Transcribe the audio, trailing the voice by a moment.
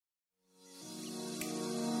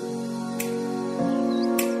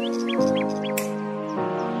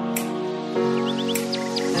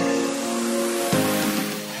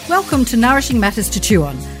Welcome to Nourishing Matters to Chew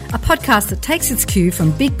On, a podcast that takes its cue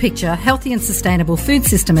from big picture, healthy and sustainable food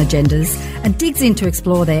system agendas and digs in to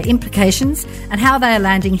explore their implications and how they are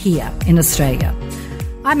landing here in Australia.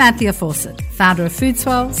 I'm Anthea Fawcett, founder of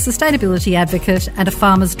Foodswell, sustainability advocate and a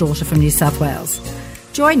farmer's daughter from New South Wales.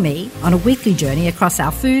 Join me on a weekly journey across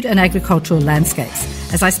our food and agricultural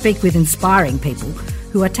landscapes as I speak with inspiring people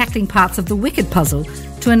who are tackling parts of the wicked puzzle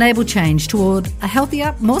to enable change toward a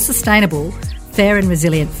healthier, more sustainable, fair and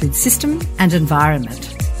resilient food system and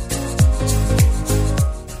environment.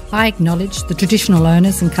 I acknowledge the traditional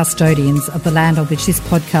owners and custodians of the land on which this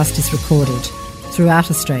podcast is recorded throughout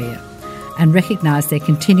Australia and recognise their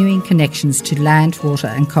continuing connections to land, water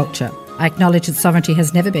and culture. I acknowledge that sovereignty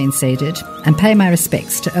has never been ceded and pay my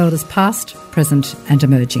respects to elders past, present and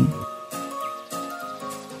emerging.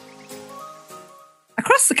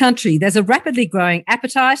 Across the country, there's a rapidly growing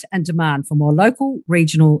appetite and demand for more local,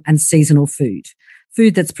 regional and seasonal food.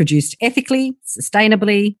 Food that's produced ethically,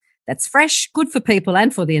 sustainably, that's fresh, good for people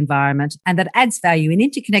and for the environment, and that adds value in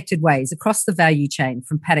interconnected ways across the value chain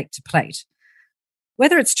from paddock to plate.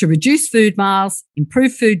 Whether it's to reduce food miles,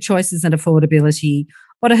 improve food choices and affordability,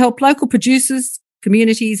 or to help local producers,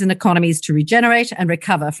 communities and economies to regenerate and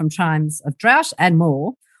recover from times of drought and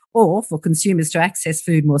more, or for consumers to access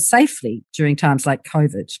food more safely during times like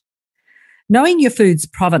COVID. Knowing your food's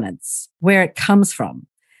provenance, where it comes from,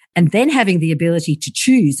 and then having the ability to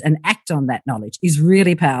choose and act on that knowledge is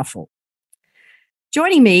really powerful.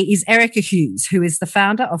 Joining me is Erica Hughes, who is the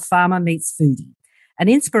founder of Farmer Meets Foodie, an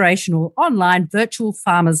inspirational online virtual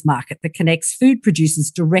farmers market that connects food producers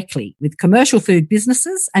directly with commercial food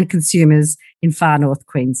businesses and consumers in far north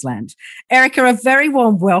Queensland. Erica, a very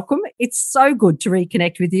warm welcome. It's so good to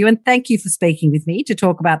reconnect with you and thank you for speaking with me to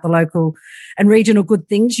talk about the local and regional good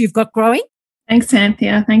things you've got growing. Thanks,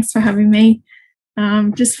 Anthea. Thanks for having me.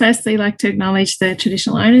 Just firstly, like to acknowledge the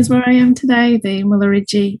traditional owners where I am today, the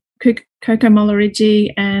Mulluridji, Coco Mulluridji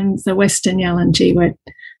and the Western Yalanji. We're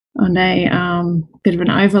on a bit of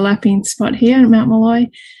an overlapping spot here at Mount Molloy.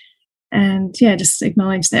 And, just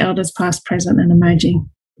acknowledge the elders past, present and emerging.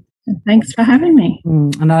 And thanks for having me.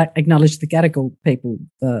 And I acknowledge the Gadigal people,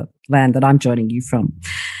 the land that I'm joining you from.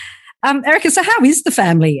 Erica, so how is the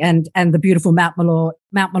family and the beautiful Mount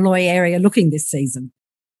Molloy area looking this season?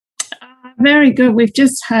 Very good. We've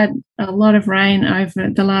just had a lot of rain over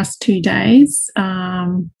the last 2 days.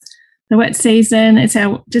 The wet season, it's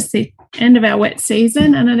just the end of our wet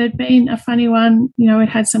season, and it had been a funny one. It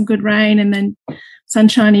had some good rain and then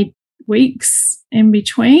sunshiny weeks in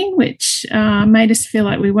between, which made us feel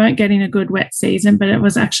like we weren't getting a good wet season, but it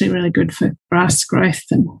was actually really good for grass growth,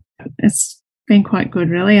 and it's been quite good,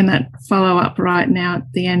 really. And that follow-up right now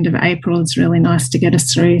at the end of April is really nice to get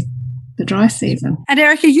us through the dry season. And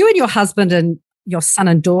Erica, you and your husband and your son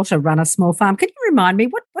and daughter run a small farm. Can you remind me,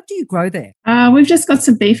 what do you grow there? We've just got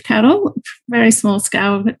some beef cattle, very small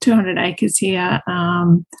scale. We've got 200 acres here,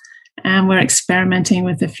 and we're experimenting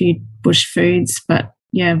with a few bush foods, but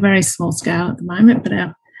very small scale at the moment. But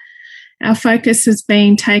our focus has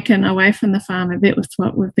been taken away from the farm a bit with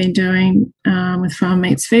what we've been doing with Farmer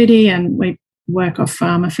Meets Foodie, and we work off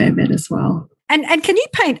farm a fair bit as well. And can you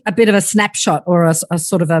paint a bit of a snapshot or a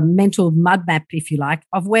sort of a mental mud map, if you like,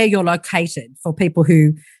 of where you're located for people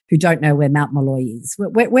who don't know where Mount Molloy is?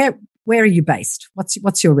 Where are you based?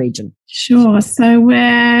 What's your region? Sure. So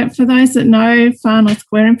for those that know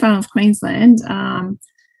we're in Far North Queensland,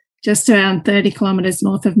 just around 30 kilometres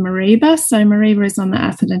north of Mareeba. So Mareeba is on the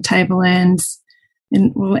Atherton Tablelands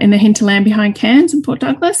in the hinterland behind Cairns and Port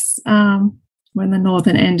Douglas. We're in the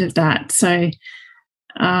northern end of that. So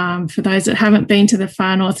for those that haven't been to the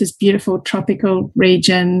far north, this beautiful tropical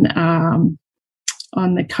region on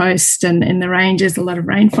the coast and in the ranges, a lot of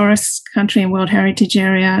rainforest country and World Heritage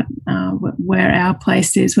Area. Where our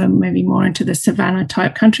place is, we're moving more into the savanna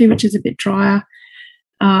type country, which is a bit drier.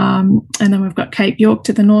 And then we've got Cape York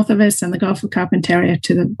to the north of us and the Gulf of Carpentaria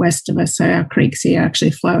to the west of us. So our creeks here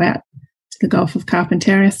actually flow out to the Gulf of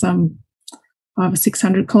Carpentaria, some 500 or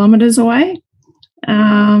 600 kilometres away.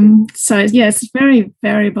 It's a very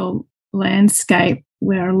variable landscape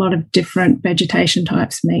where a lot of different vegetation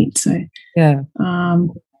types meet. So,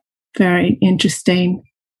 very interesting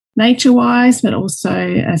nature-wise, but also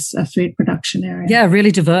as a food production area. Yeah,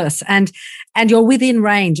 really diverse. And you're within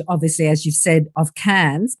range, obviously, as you've said, of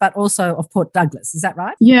Cairns, but also of Port Douglas. Is that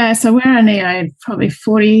right? Yeah, so we're only a probably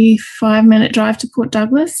 45-minute drive to Port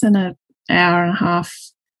Douglas and an hour and a half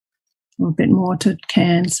or a bit more to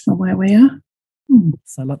Cairns from where we are.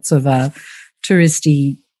 So lots of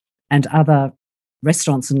touristy and other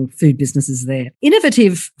restaurants and food businesses there.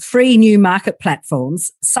 Innovative free new market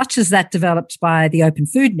platforms, such as that developed by the Open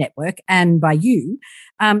Food Network and by you,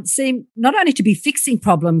 seem not only to be fixing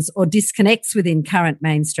problems or disconnects within current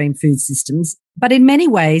mainstream food systems, but in many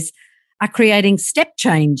ways are creating step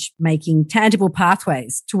change, making tangible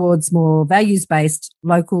pathways towards more values-based,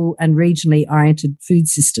 local and regionally oriented food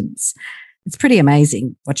systems. It's pretty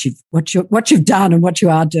amazing what you've done and what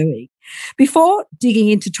you are doing. Before digging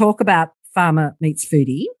in to talk about Farmer Meets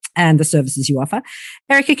Foodie and the services you offer,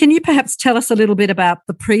 Erica, can you perhaps tell us a little bit about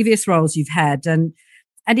the previous roles you've had and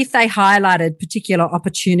if they highlighted particular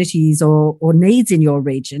opportunities or needs in your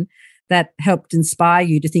region that helped inspire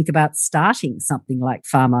you to think about starting something like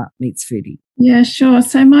Farmer Meets Foodie? Yeah, sure.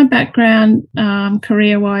 So my background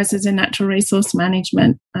career-wise is in natural resource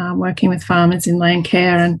management, working with farmers in land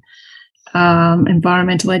care and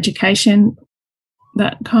environmental education,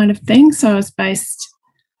 that kind of thing. So I was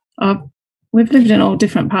we've lived in all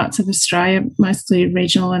different parts of Australia, mostly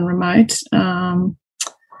regional and remote.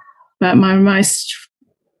 But my most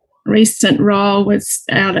recent role was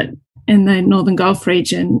in the Northern Gulf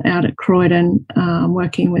region, out at Croydon,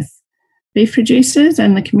 working with beef producers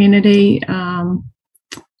and the community,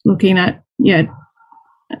 looking at,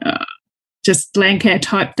 just land care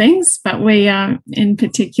type things. But we, in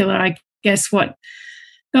particular, I guess what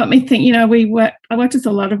got me thinking, I worked with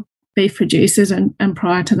a lot of beef producers and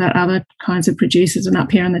prior to that other kinds of producers, and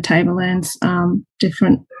up here in the Tablelands,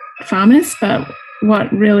 different farmers. But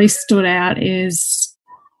what really stood out is,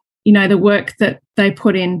 the work that they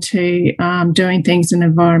put into doing things in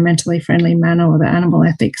an environmentally friendly manner, or the animal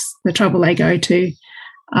ethics, the trouble they go to,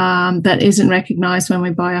 that isn't recognised when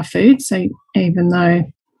we buy our food. So even though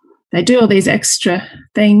they do all these extra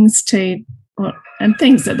things and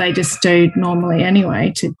things that they just do normally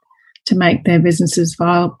anyway to make their businesses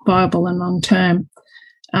viable and long-term,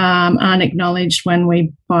 aren't acknowledged when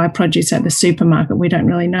we buy produce at the supermarket. We don't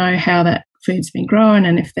really know how that food's been grown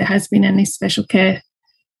and if there has been any special care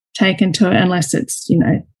taken to it, unless it's,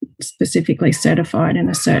 specifically certified in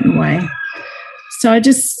a certain way. So I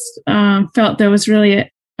just felt there was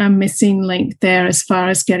really a missing link there as far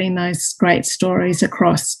as getting those great stories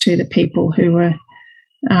across to the people who were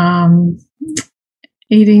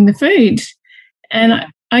eating the food. And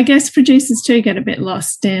I guess producers too get a bit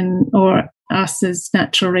lost in, or us as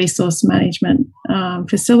natural resource management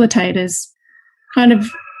facilitators kind of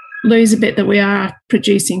lose a bit that we are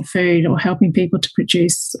producing food or helping people to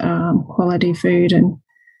produce quality food,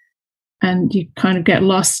 and you kind of get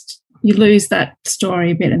lost. You lose that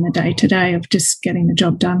story a bit in the day-to-day of just getting the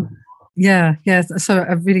job done. Yeah. So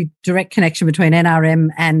a really direct connection between NRM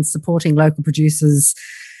and supporting local producers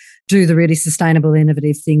do the really sustainable,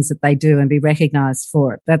 innovative things that they do and be recognised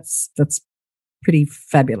for it. That's pretty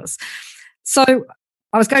fabulous. So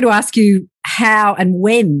I was going to ask you, how and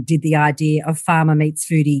when did the idea of Farmer Meets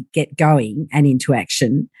Foodie get going and into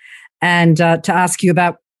action? And to ask you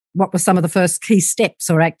about what were some of the first key steps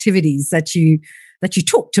or activities that you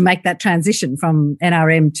took to make that transition from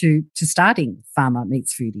NRM to starting Farmer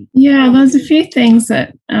Meets Foodie? Yeah, there's a few things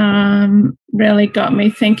that really got me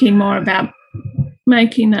thinking more about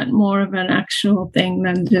making that more of an actual thing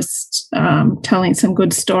than just telling some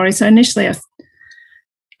good stories. So initially,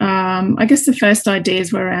 I guess the first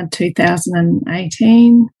ideas were around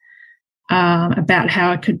 2018 about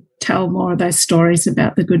how I could tell more of those stories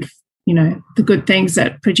about the good things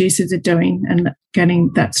that producers are doing and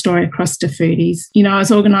getting that story across to foodies. I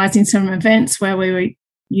was organising some events where we were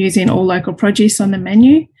using all local produce on the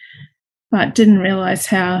menu, but didn't realise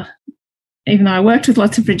how, even though I worked with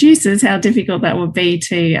lots of producers, how difficult that would be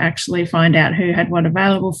to actually find out who had what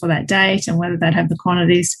available for that date and whether they'd have the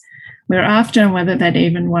quantities we were after and whether they'd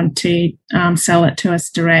even want to sell it to us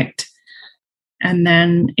direct. And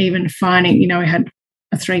then even finding, we had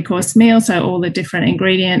a 3-course meal, so all the different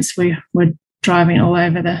ingredients, we were driving all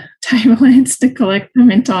over the Tablelands to collect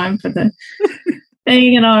them in time for the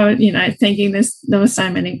thing. And I, thinking there were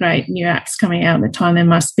so many great new apps coming out at the time, there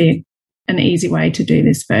must be an easy way to do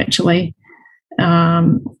this virtually.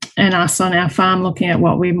 And us on our farm looking at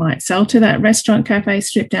what we might sell to that restaurant cafe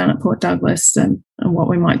strip down at Port Douglas and what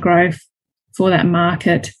we might grow for that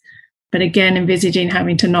market. But again, envisaging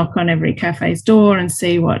having to knock on every cafe's door and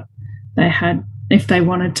see what they had, if they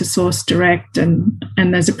wanted to source direct. And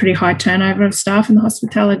there's a pretty high turnover of staff in the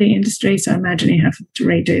hospitality industry, so imagining having to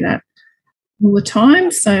redo that all the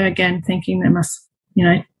time. So again, thinking there must,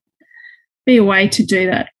 be a way to do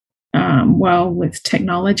that well with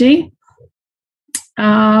technology.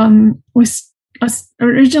 I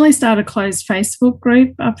originally started a closed Facebook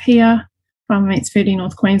group up here, Farmer Meets Foodie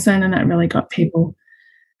North Queensland, and that really got people,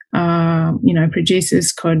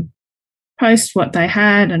 producers could post what they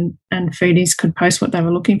had, and foodies could post what they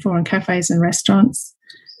were looking for in cafes and restaurants.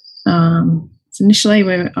 So initially,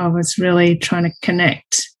 I was really trying to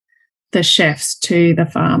connect the chefs to the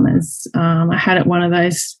farmers. I had at one of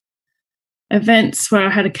those events where I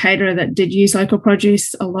had a caterer that did use local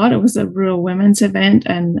produce a lot. It was a Rural Women's event,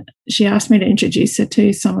 and she asked me to introduce her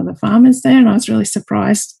to some of the farmers there, and I was really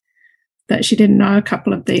surprised that she didn't know a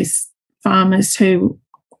couple of these farmers who,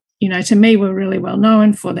 to me, were really well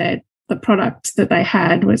known for the product that they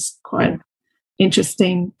had was quite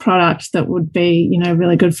interesting product that would be,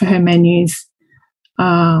 really good for her menus.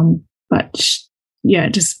 But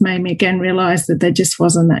it just made me again realise that there just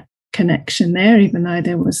wasn't that connection there, even though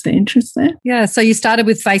there was the interest there. Yeah, so you started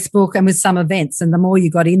with Facebook and with some events, and the more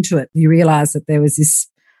you got into it, you realised that there was this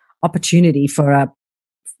opportunity for an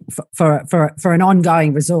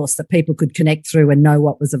ongoing resource that people could connect through and know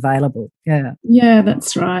what was available. Yeah,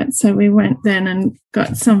 that's right. So we went then and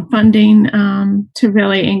got some funding to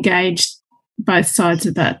really engage both sides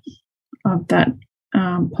of that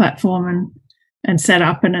platform and set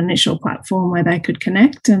up an initial platform where they could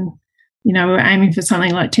connect. And we were aiming for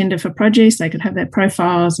something like Tinder for produce. They could have their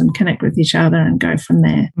profiles and connect with each other and go from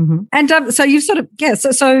there. Mm-hmm. And so you've so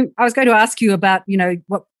I was going to ask you about,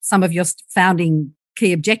 what some of your founding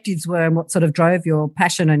key objectives were and what sort of drove your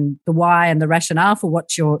passion and the why and the rationale for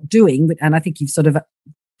what you're doing. And I think you've sort of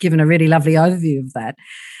given a really lovely overview of that.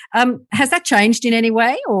 Has that changed in any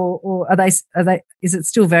way, or is it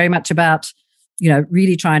still very much about,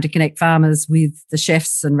 really trying to connect farmers with the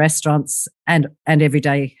chefs and restaurants and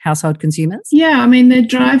everyday household consumers? Yeah, the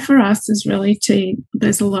drive for us is really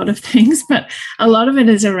there's a lot of things, but a lot of it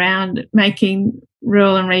is around making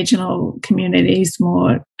rural and regional communities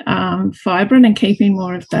more vibrant and keeping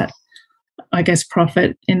more of that, I guess,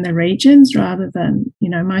 profit in the regions rather than,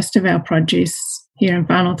 most of our produce here in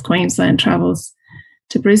Far North Queensland travels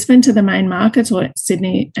to Brisbane, to the main markets, or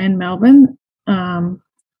Sydney and Melbourne.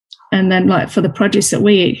 And then, for the produce that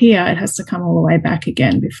we eat here, it has to come all the way back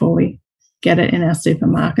again before we get it in our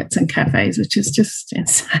supermarkets and cafes, which is just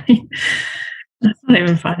insane. That's not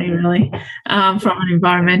even funny, really, from an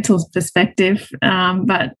environmental perspective.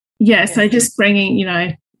 So just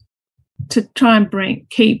bringing, to try and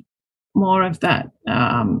keep more of that,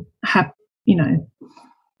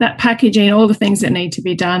 that packaging, all the things that need to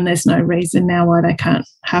be done. There's no reason now why they can't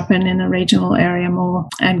happen in a regional area more,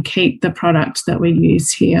 and keep the products that we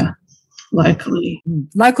use here locally.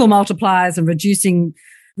 Local multipliers and reducing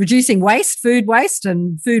waste, food waste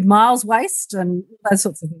and food miles waste and those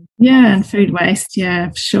sorts of things. Yeah, and food waste, yeah,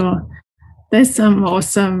 for sure. There's some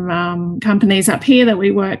awesome companies up here that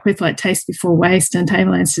we work with, like Taste Before Waste and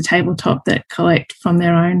Tablelands to Tabletop, that collect from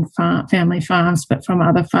their own family farms, but from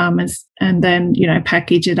other farmers, and then,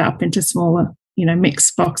 package it up into smaller,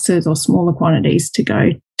 mixed boxes or smaller quantities to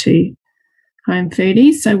go to home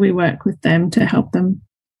foodies. So we work with them to help them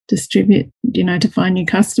distribute, to find new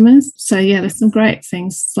customers. So, yeah, there's some great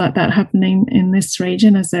things like that happening in this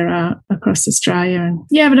region, as there are across Australia. And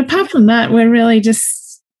yeah, but apart from that, we're really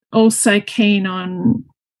just also keen on,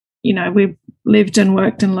 we've lived and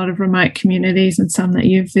worked in a lot of remote communities, and some that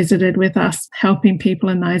you've visited with us, helping people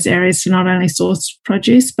in those areas to not only source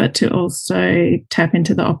produce, but to also tap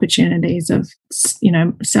into the opportunities of,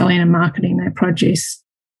 selling and marketing their produce.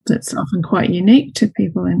 That's often quite unique to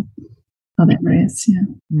people in other areas. Yeah,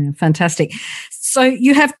 fantastic. So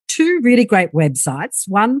you have two really great websites,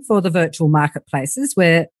 one for the virtual marketplaces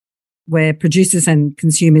where producers and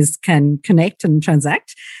consumers can connect and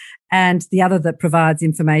transact, and the other that provides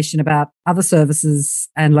information about other services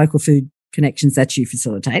and local food connections that you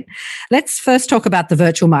facilitate. Let's first talk about the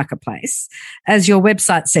virtual marketplace. As your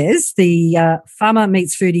website says, the Farmer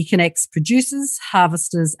Meets Foodie connects producers,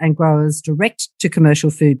 harvesters and growers direct to commercial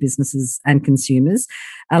food businesses and consumers,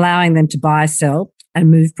 allowing them to buy, sell and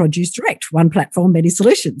move produce direct. One platform, many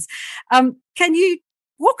solutions. Can you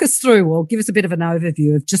walk us through or give us a bit of an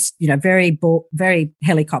overview of just, very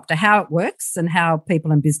helicopter, how it works and how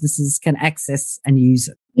people and businesses can access and use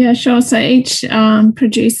it? Yeah, sure. So each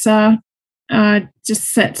producer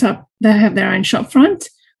just sets up, they have their own shop front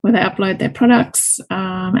where they upload their products,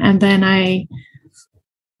 and then a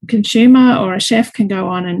consumer or a chef can go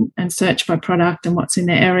on and search by product and what's in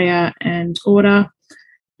their area and order,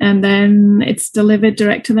 and then it's delivered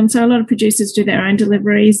direct to them. So a lot of producers do their own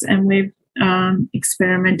deliveries, and we're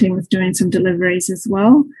experimenting with doing some deliveries as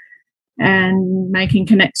well, and making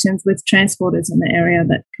connections with transporters in the area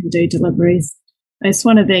that can do deliveries. It's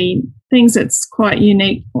one of the things that's quite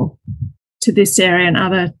unique to this area and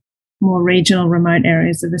other more regional remote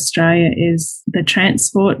areas of Australia is the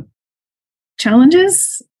transport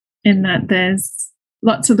challenges, in that there's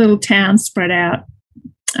lots of little towns spread out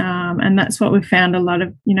And that's what we've found a lot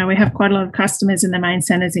of, we have quite a lot of customers in the main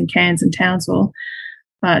centres in Cairns and Townsville,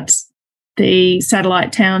 but the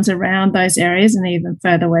satellite towns around those areas and even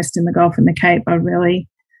further west in the Gulf and the Cape are really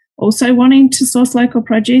also wanting to source local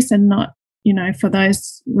produce, and not, for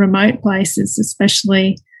those remote places,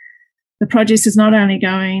 especially the produce is not only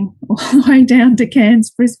going all the way down to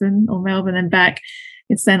Cairns, Brisbane or Melbourne and back,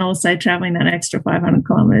 it's then also travelling that extra 500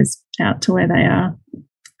 kilometres out to where they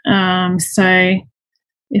are. So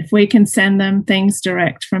if we can send them things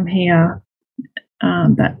direct from here,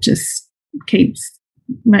 that just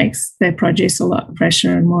makes their produce a lot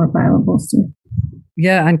fresher and more available. So.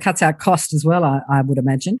 Yeah, and cuts out cost as well, I would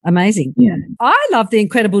imagine. Amazing. Yeah. I love the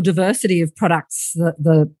incredible diversity of products.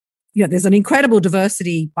 There's an incredible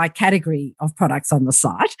diversity by category of products on the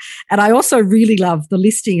site. And I also really love the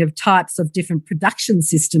listing of types of different production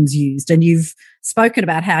systems used. And you've spoken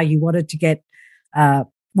about how you wanted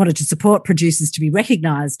to support producers to be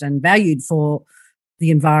recognised and valued for the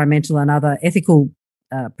environmental and other ethical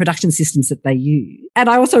production systems that they use. And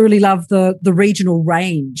I also really love the regional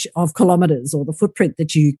range of kilometres, or the footprint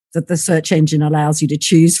that the search engine allows you to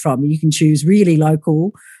choose from. You can choose really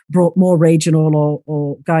local, more regional,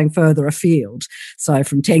 or going further afield. So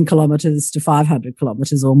from 10 kilometres to 500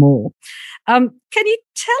 kilometres or more. Can you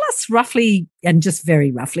tell us roughly, and just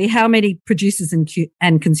very roughly, how many producers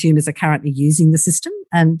and consumers are currently using the system,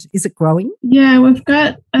 and is it growing? Yeah, we've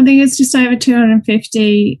got, I think it's just over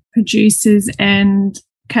 250 producers and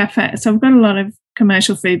cafes. So we've got a lot of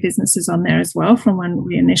commercial food businesses on there as well, from when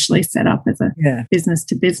we initially set up as a business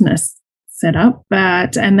to business setup.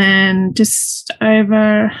 And then just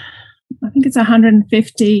over, I think it's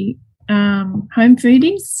 150 home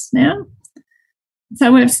foodies now. So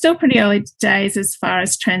we're still pretty early days as far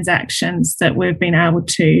as transactions that we've been able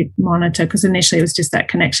to monitor, because initially it was just that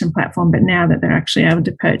connection platform, but now that they're actually able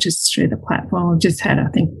to purchase through the platform, we've just had, I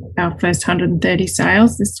think, our first 130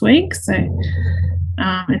 sales this week. So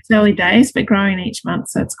it's early days, but growing each month,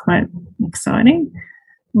 so it's quite exciting.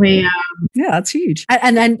 Yeah, that's huge.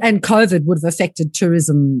 And COVID would have affected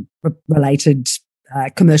tourism-related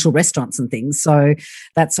commercial restaurants and things. So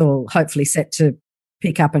that's all hopefully set to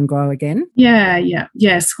pick up and grow again.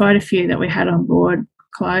 Yes, quite a few that we had on board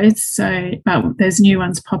closed. So there's new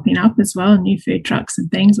ones popping up as well, new food trucks and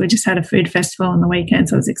things. We just had a food festival on the weekend,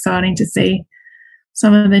 so it was exciting to see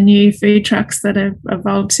some of the new food trucks that have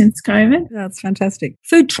evolved since COVID. That's fantastic.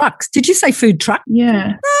 Food trucks. Did you say food truck?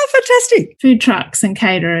 Yeah. Oh, fantastic. Food trucks and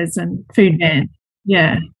caterers and food vans.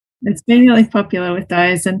 Yeah. It's been really popular with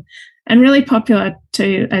those, and really popular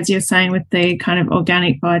too, as you're saying, with the kind of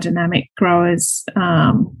organic biodynamic growers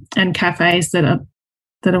and cafes that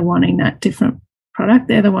are wanting that different product.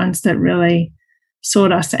 They're the ones that really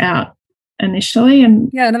sought us out initially.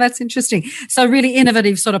 And that's interesting. So really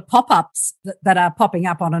innovative sort of pop-ups that are popping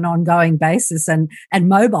up on an ongoing basis and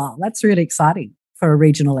mobile. That's really exciting for a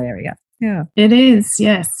regional area. Yeah. It is,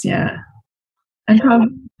 yes, yeah. And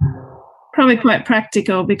probably quite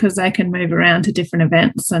practical, because they can move around to different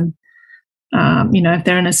events, and if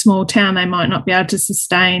they're in a small town, they might not be able to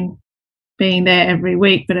sustain being there every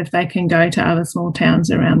week, but if they can go to other small towns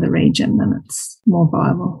around the region, then it's more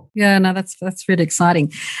viable. Yeah, no, that's really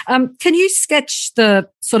exciting. Can you sketch the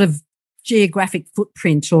sort of geographic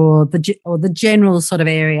footprint or the general sort of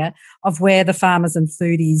area of where the farmers and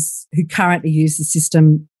foodies who currently use the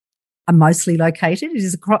system are mostly located?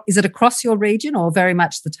 Is it across your region, or very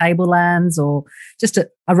much the tablelands, or just a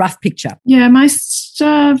rough picture? Yeah, most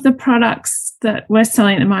of the products that we're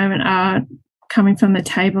selling at the moment are coming from the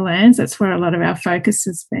tablelands. That's where a lot of our focus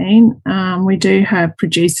has been. We do have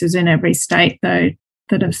producers in every state, though,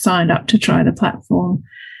 that have signed up to try the platform.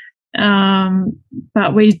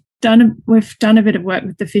 But we've done a bit of work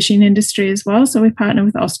with the fishing industry as well. So we partner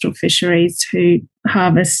with Austral Fisheries, who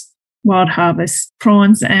wild harvest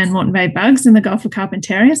prawns and Moreton Bay bugs in the Gulf of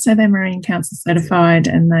Carpentaria. So they're Marine Council certified,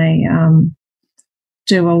 and they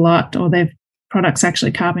do a lot, or their products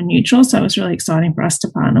actually carbon neutral. So it was really exciting for us to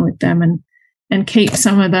partner with them and keep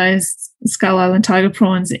some of those Skull Island tiger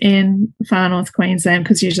prawns in far north Queensland,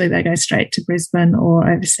 because usually they go straight to Brisbane or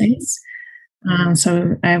overseas. So we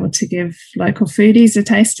were able to give local foodies a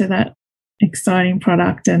taste of that exciting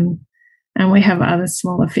product, and we have other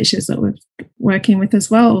smaller fishers that we're working with as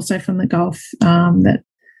well, also from the Gulf, that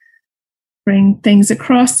bring things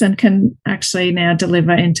across and can actually now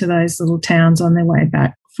deliver into those little towns on their way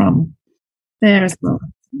back from there as well.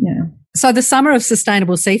 Yeah. So the Summer of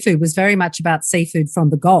Sustainable Seafood was very much about seafood from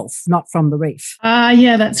the Gulf, not from the reef.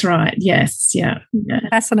 Yeah, that's right. Yes, yeah.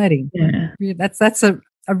 Fascinating. Yeah. That's a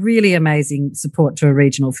a really amazing support to a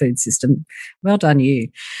regional food system. Well done, you.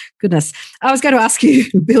 Goodness. I was going to ask you,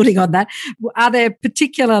 building on that, are there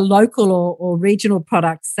particular local or regional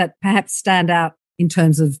products that perhaps stand out in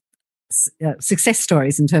terms of success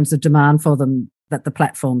stories, in terms of demand for them that the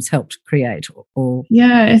platforms helped create?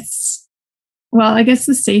 Yeah, I guess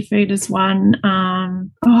the seafood is one.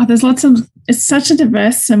 There's lots of, it's such a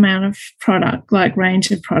diverse amount of product, like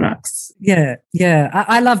range of products. Yeah.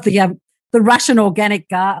 I love the Russian organic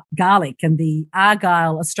garlic and the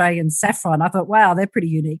Argyle Australian saffron. I thought, wow, they're pretty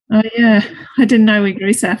unique. Oh, yeah. I didn't know we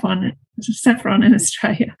grew saffron in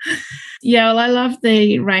Australia. Yeah, well, I love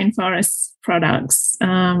the rainforest products.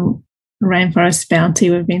 Rainforest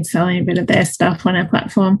Bounty, we've been selling a bit of their stuff on our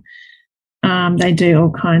platform. They do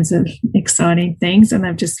all kinds of exciting things, and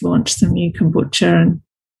they've just launched some new kombucha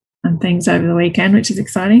and things over the weekend, which is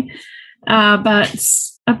exciting. But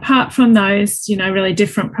apart from those, really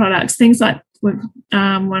different products, things like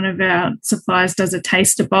one of our suppliers does a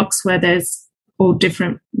taster box where there's all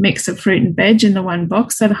different mix of fruit and veg in the one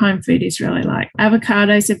box. So the home food is really like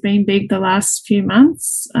avocados have been big the last few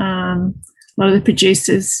months. A lot of the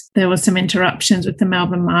producers, there were some interruptions with the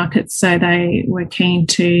Melbourne market, so they were keen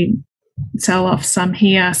to sell off some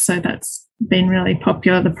here. So that's been really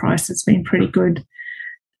popular. The price has been pretty good.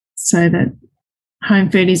 So that home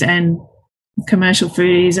foodies and commercial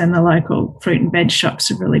foodies and the local fruit and veg shops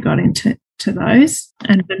have really got into those.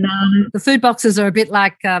 And banana. The food boxes are a bit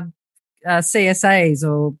like CSAs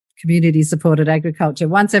or community supported agriculture.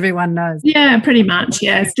 Once everyone knows. Yeah, pretty much.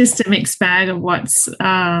 Yeah, it's just a mixed bag of what's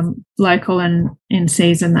local and in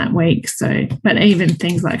season that week. So, but even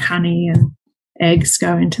things like honey and eggs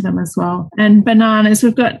go into them as well. And bananas,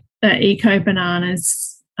 we've got eco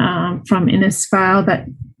bananas from Innisfail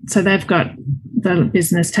so they've got the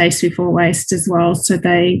business Taste Before Waste as well. So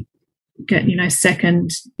they get, second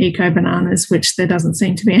eco bananas, which there doesn't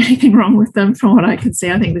seem to be anything wrong with them from what I can see.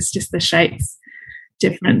 I think it's just the shape's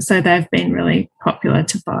different. So they've been really popular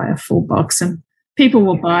to buy a full box, and people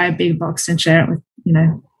will buy a big box and share it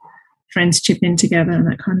with, friends chip in together and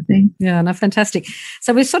that kind of thing. Yeah, no, fantastic.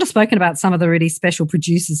 So we've sort of spoken about some of the really special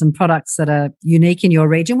producers and products that are unique in your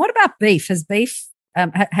region. What about beef? Has beef,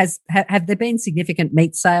 have there been significant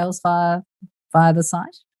meat sales via the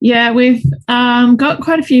site? Yeah, we've got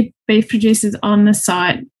quite a few beef producers on the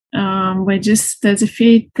site. There's a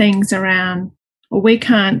few things around, we've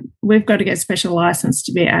got to get special license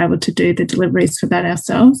to be able to do the deliveries for that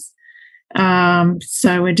ourselves.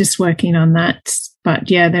 So we're just working on that.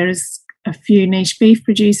 But yeah, there's a few niche beef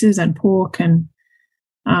producers and pork and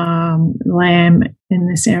lamb in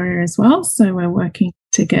this area as well. So we're working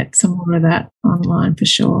to get some more of that online for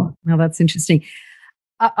sure. Well, that's interesting.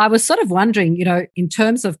 I was sort of wondering, in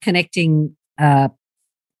terms of connecting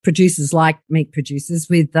producers like meat producers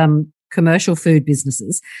with commercial food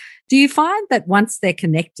businesses, do you find that once they're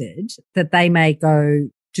connected that they may go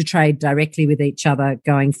to trade directly with each other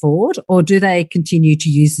going forward, or do they continue to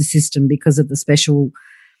use the system because of the special,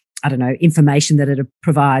 information that it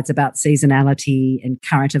provides about seasonality and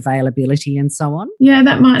current availability and so on? Yeah,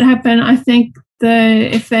 that might happen. I think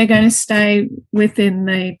if they're going to stay within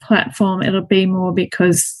the platform, it'll be more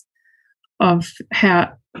because of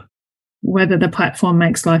whether the platform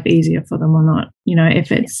makes life easier for them or not.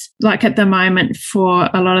 If it's like at the moment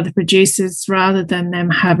for a lot of the producers, rather than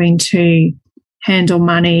them having to handle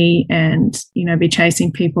money and, be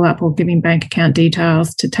chasing people up or giving bank account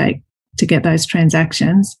details to get those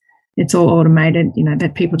transactions, it's all automated,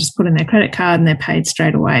 that people just put in their credit card and they're paid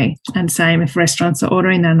straight away. And same if restaurants are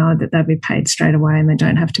ordering, they know that they'll be paid straight away and they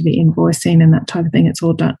don't have to be invoicing and that type of thing. It's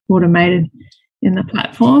all done automated in the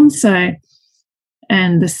platform. So,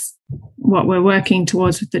 and this, what we're working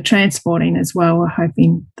towards with the transporting as well, we're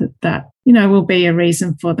hoping that will be a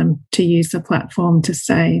reason for them to use the platform to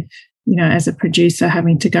save, as a producer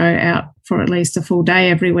having to go out for at least a full day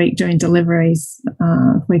every week doing deliveries.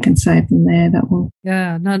 If we can save them there, that will.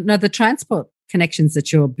 Yeah, no, the transport connections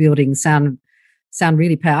that you're building sound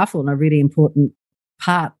really powerful and a really important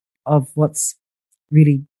part of what's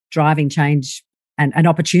really driving change and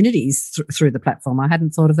opportunities through the platform. I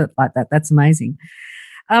hadn't thought of it like that. That's amazing.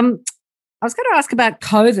 I was going to ask about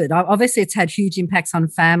COVID. Obviously, it's had huge impacts on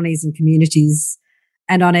families and communities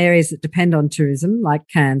and on areas that depend on tourism, like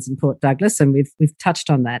Cairns and Port Douglas, and we've touched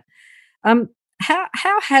on that.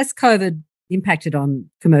 How has COVID impacted on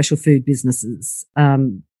commercial food businesses,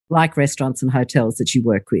 like restaurants and hotels that you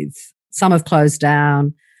work with? Some have closed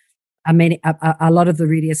down. I mean, a lot of the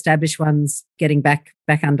really established ones getting back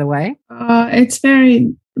underway. It's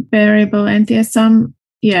very variable, Anthea. Some,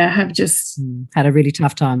 have just had a really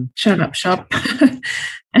tough time. Shut up shop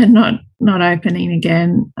and not opening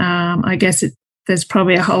again. I guess there's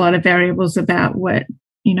probably a whole lot of variables about what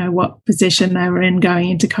position they were in going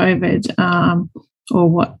into COVID, or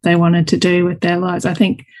what they wanted to do with their lives. I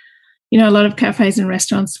think, a lot of cafes and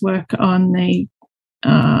restaurants work on a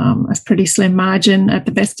pretty slim margin at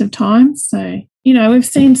the best of times. So, we've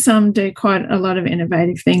seen some do quite a lot of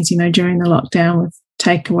innovative things, during the lockdown with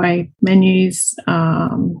takeaway menus,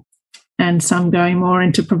 and some going more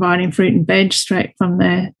into providing fruit and veg straight from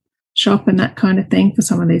their shop and that kind of thing for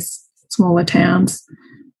some of these smaller towns.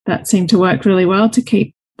 That seemed to work really well to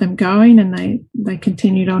keep them going, and they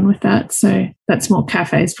continued on with that. So that's more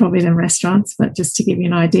cafes probably than restaurants, but just to give you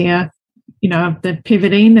an idea, of the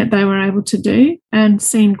pivoting that they were able to do, and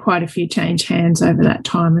seen quite a few change hands over that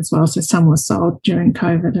time as well. So some were sold during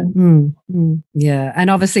COVID. And yeah, and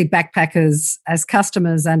obviously backpackers as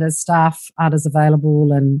customers and as staff aren't as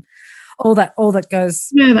available, and all that goes.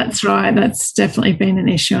 Yeah, that's right. That's definitely been an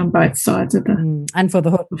issue on both sides of and for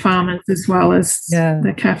the farmers as well as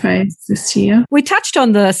the cafes this year. We touched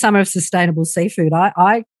on the Summer of Sustainable Seafood.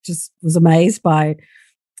 I just was amazed by,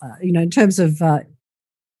 in terms of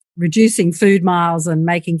reducing food miles and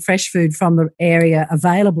making fresh food from the area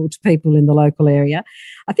available to people in the local area.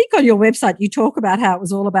 I think on your website you talk about how it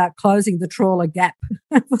was all about closing the trawler gap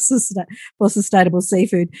for sustainable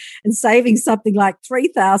seafood and saving something like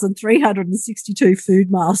 3,362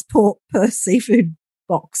 food miles per seafood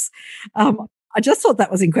box. I just thought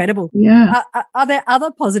that was incredible. Yeah. Are there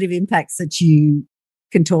other positive impacts that you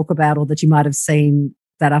can talk about or that you might have seen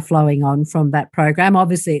that are flowing on from that program?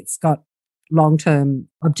 Obviously, it's got long-term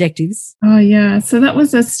objectives. Oh, yeah. So that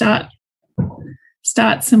was a Start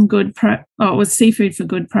Some Good, it was Seafood for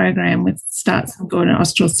Good program with Start Some Good and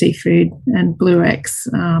Austral Seafood and Blue X.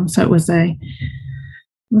 So it was an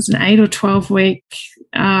 8 or 12-week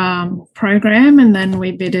program, and then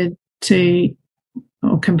we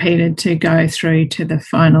competed to go through to the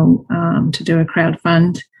final to do a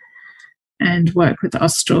crowdfund and work with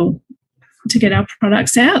Austral to get our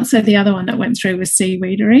products out. So the other one that went through was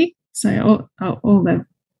Seaweedery. So all the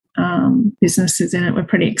businesses in it were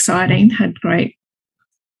pretty exciting, had great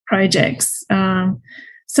projects.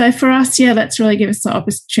 So for us, that's really given us the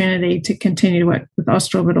opportunity to continue to work with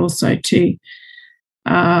Austral, but also to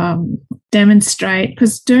demonstrate,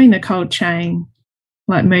 because doing the cold chain,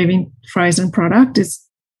 like moving frozen product, is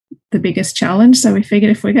the biggest challenge. So we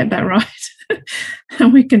figured if we get that right,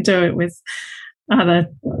 and we can do it with other,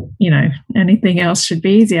 anything else should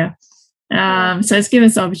be easier. So it's given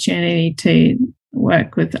us the opportunity to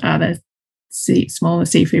work with other smaller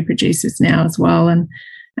seafood producers now as well, and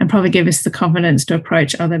probably give us the confidence to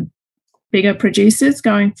approach other bigger producers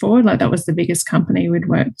going forward. Like that was the biggest company we'd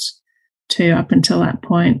worked to up until that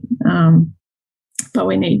point. But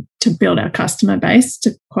we need to build our customer base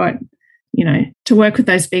to to work with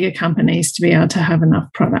those bigger companies to be able to have enough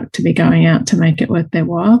product to be going out to make it worth their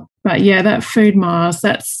while. But yeah, that food miles,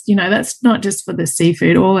 that's not just for the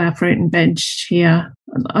seafood, all our fruit and veg here.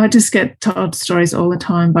 I just get told stories all the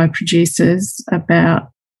time by producers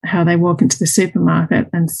about how they walk into the supermarket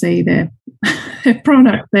and see their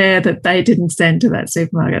product there that they didn't send to that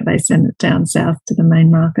supermarket. They send it down south to the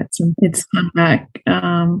main markets, and it's come back.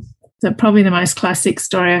 So probably the most classic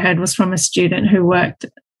story I had was from a student who worked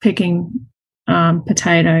picking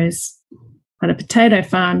potatoes at a potato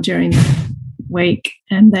farm during the week,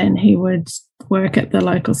 and then he would work at the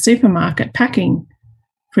local supermarket packing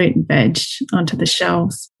fruit and veg onto the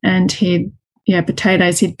shelves. And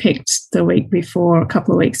potatoes he'd picked the week before, a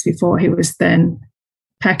couple of weeks before, he was then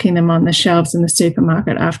packing them on the shelves in the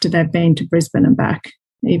supermarket after they'd been to Brisbane and back,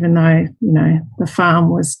 even though, the farm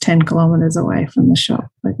was 10 kilometres away from the shop.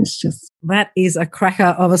 Like it's just... That is a cracker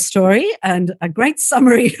of a story and a great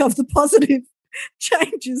summary of the positive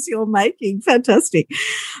changes you're making. Fantastic.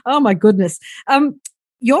 Oh, my goodness.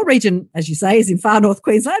 Your region, as you say, is in far north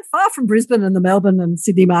Queensland, far from Brisbane and the Melbourne and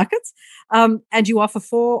Sydney markets, and you offer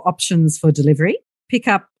 4 options for delivery: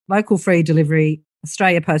 pickup, local free delivery,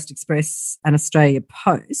 Australia Post Express and Australia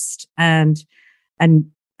Post. And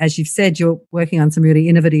as you've said, you're working on some really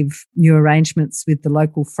innovative new arrangements with the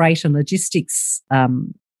local freight and logistics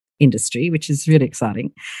industry, which is really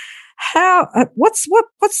exciting. What's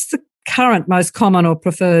the current most common or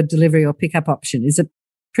preferred delivery or pickup option? Is it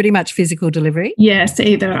pretty much physical delivery? Yes,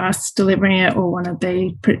 either us delivering it or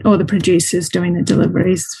the producers doing the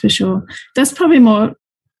deliveries, for sure. That's probably more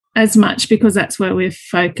as much because that's where we've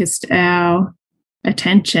focused our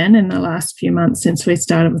attention in the last few months since we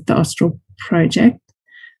started with the Austral project,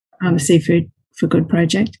 the Seafood for Good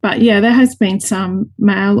project. But yeah, there has been some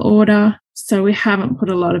mail order, so we haven't put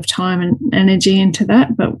a lot of time and energy into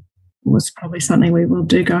that, but was probably something we will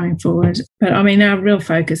do going forward. But I mean, our real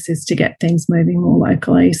focus is to get things moving more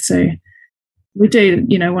locally. So we do,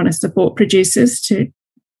 want to support producers to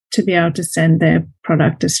be able to send their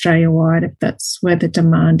product Australia-wide if that's where the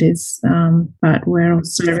demand is. But we're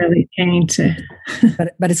also really keen to...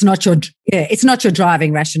 but it's not your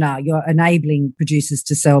driving rationale. You're enabling producers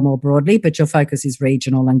to sell more broadly, but your focus is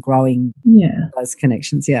regional and growing those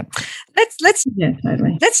connections. Yeah.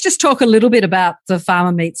 Totally. Let's just talk a little bit about the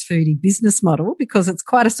Farmer Meets Foodie business model, because it's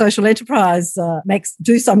quite a social enterprise.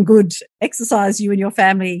 Do some good exercise you and your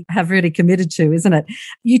family have really committed to, isn't it?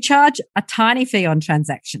 You charge a tiny fee on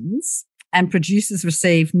transactions, and producers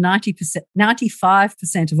receive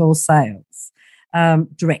 95% of all sales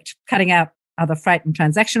direct, cutting out other freight and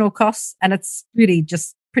transactional costs. And it's really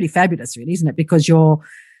just pretty fabulous, really, isn't it? Because you're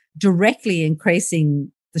directly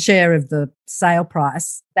increasing the share of the sale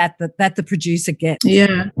price that the producer gets.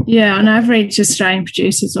 Yeah. On average, Australian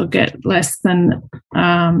producers will get less than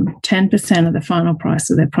 10% of the final price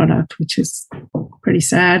of their product, which is pretty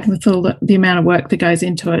sad with all the amount of work that goes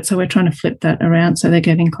into it. So we're trying to flip that around so they're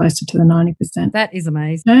getting closer to the 90%. That is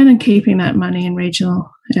amazing. And keeping that money in regional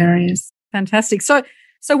areas. Fantastic. So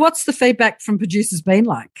what's the feedback from producers been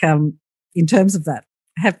like in terms of that?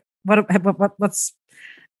 Have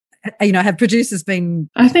producers been...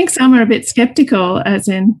 I think some are a bit sceptical, as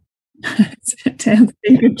in it sounds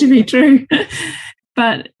too good to be true.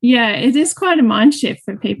 But, yeah, it is quite a mind shift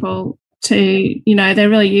for people to, they're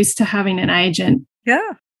really used to having an agent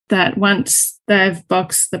that once they've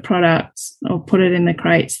boxed the product or put it in the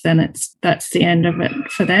crates, then that's the end of it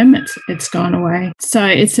for them. It's gone away. So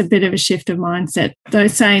it's a bit of a shift of mindset. Though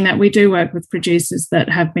saying that, we do work with producers that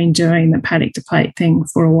have been doing the paddock to plate thing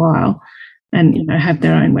for a while, and, have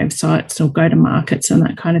their own websites or go to markets and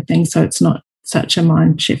that kind of thing. So it's not such a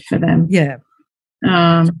mind shift for them. Yeah.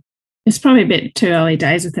 It's probably a bit too early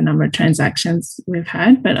days with the number of transactions we've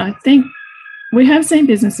had, but I think we have seen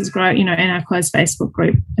businesses grow, in our closed Facebook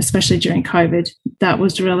group, especially during COVID. That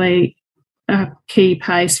was really a key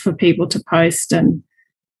pace for people to post and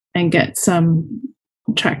get some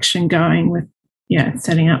traction going with,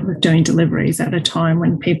 setting up with doing deliveries at a time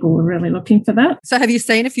when people were really looking for that. So have you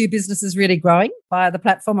seen a few businesses really growing via the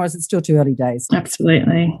platform, or is it still too early days?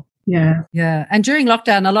 Absolutely. Yeah. Yeah. And during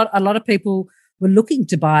lockdown, a lot of people were looking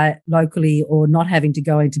to buy locally or not having to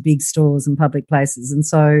go into big stores and public places. And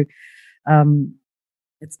so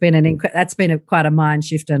it's been quite a mind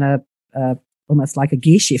shift and a almost like a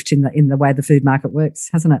gear shift in the way the food market works,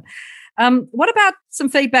 hasn't it? What about some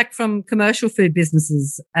feedback from commercial food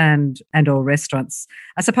businesses and or restaurants?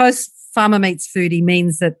 I suppose Farmer Meets Foodie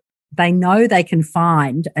means that they know they can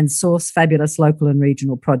find and source fabulous local and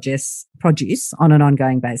regional produce on an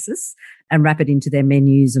ongoing basis and wrap it into their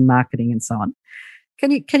menus and marketing and so on.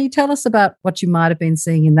 Can you tell us about what you might have been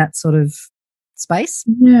seeing in that sort of space?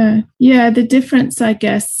 Yeah. The difference, I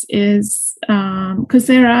guess, is because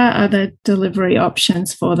there are other delivery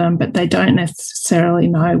options for them, but they don't necessarily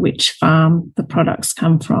know which farm the products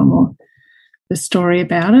come from or the story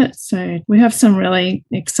about it. So we have some really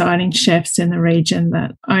exciting chefs in the region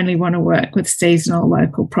that only want to work with seasonal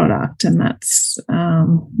local product, and that's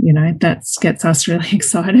that gets us really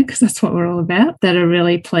excited because that's what we're all about. That are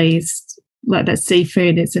really pleased. Like that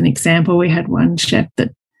seafood is an example. We had one chef that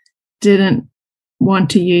didn't want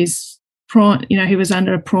to use prawn, he was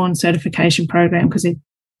under a prawn certification program because he,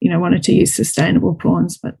 wanted to use sustainable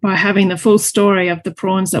prawns. But by having the full story of the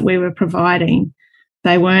prawns that we were providing,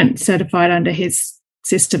 they weren't certified under his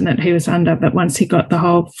system that he was under. But once he got the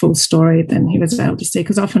whole full story, then he was able to see,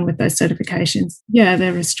 because often with those certifications,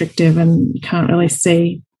 they're restrictive and you can't really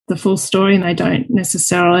see the full story, and they don't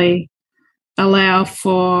necessarily allow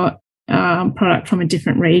for product from a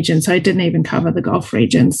different region. So it didn't even cover the Gulf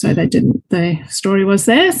region. So the story was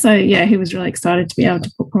there. So he was really excited to be able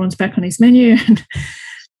to put prawns back on his menu and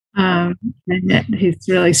met his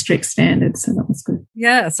really strict standards. So that was good.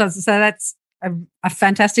 Yeah. So that's a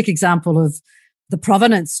fantastic example of the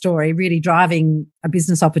provenance story really driving a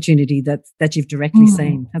business opportunity that you've directly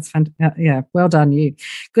seen. That's fantastic. Well done, you.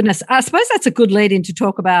 Goodness. I suppose that's a good lead in to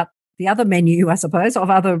talk about the other menu, I suppose, of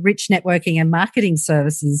other rich networking and marketing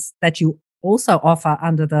services that you also offer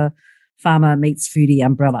under the Farmer Meets Foodie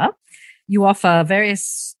umbrella. You offer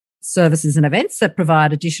various services and events that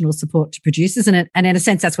provide additional support to producers, and in a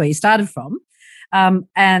sense, that's where you started from.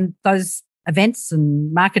 And those events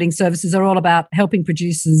and marketing services are all about helping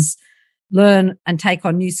producers learn and take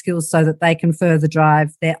on new skills so that they can further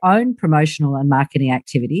drive their own promotional and marketing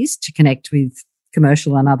activities to connect with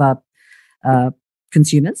commercial and other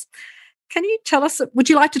consumers. Can you would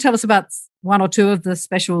you like to tell us about one or two of the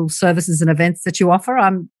special services and events that you offer? I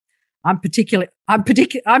particularly want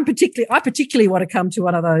to come to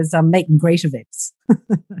one of those meet and greet events.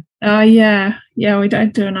 Yeah, we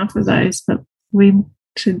don't do enough of those, but we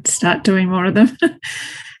should start doing more of them.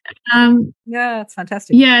 Yeah, it's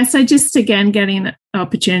fantastic. Yeah, so just again getting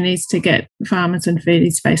opportunities to get farmers and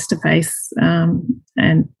foodies face to face,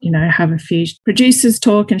 and have a few producers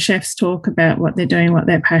talk and chefs talk about what they're doing, what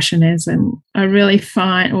their passion is. And I really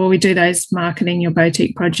find, we do those marketing your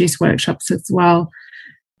boutique produce workshops as well,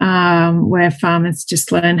 where farmers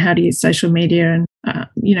just learn how to use social media,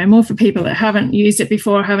 and more for people that haven't used it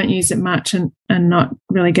before, haven't used it much, and not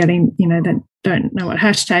really getting, that don't know what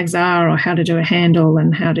hashtags are or how to do a handle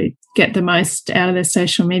and how to get the most out of their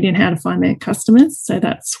social media and how to find their customers. So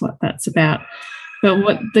that's what that's about. But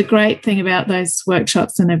what the great thing about those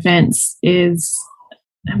workshops and events is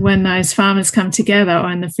when those farmers come together,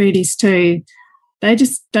 and the foodies too, they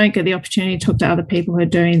just don't get the opportunity to talk to other people who are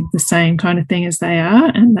doing the same kind of thing as they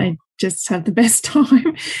are, and they just have the best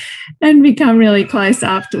time and become really close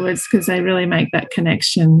afterwards because they really make that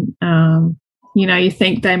connection. You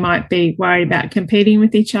think they might be worried about competing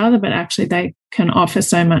with each other, but actually they can offer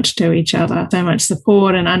so much to each other, so much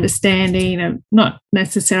support and understanding of not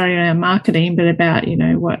necessarily around marketing, but about,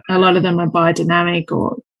 what a lot of them are biodynamic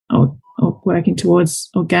or working towards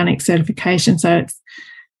organic certification. So it's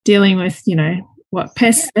dealing with, what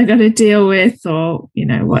pests they've got to deal with, or,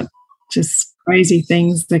 what just crazy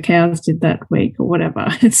things the cows did that week or whatever.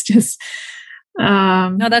 It's just...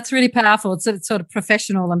 no, that's really powerful. It's sort of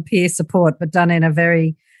professional and peer support, but done in a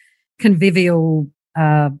very convivial,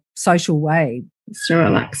 social way. It's a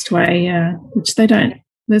relaxed way, yeah, which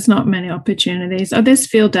there's not many opportunities. There's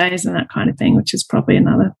field days and that kind of thing, which is probably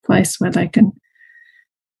another place where they can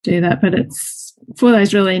do that. But it's for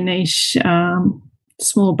those really niche,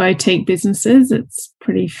 small boutique businesses, it's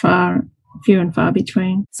pretty few and far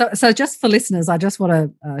between. So just for listeners, I just want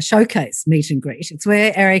to showcase Meet and Greet. It's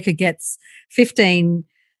where Erica gets 15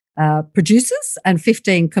 producers and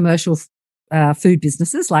 15 commercial food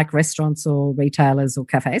businesses like restaurants or retailers or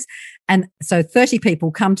cafes. And so 30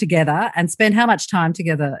 people come together and spend how much time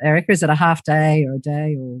together, Erica? Is it a half day or a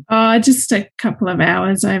day? Or just a couple of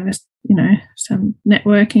hours over, some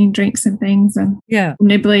networking, drinks and things, and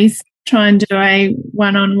nibblies. Try and do a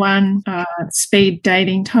one-on-one speed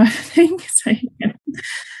dating type of thing. So,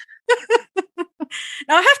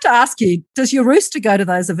 Now, I have to ask you, does your rooster go to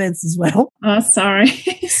those events as well? Oh, sorry.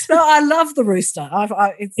 No, I love the rooster.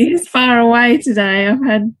 He's far away today. I've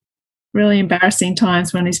had really embarrassing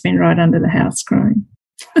times when he's been right under the house crying.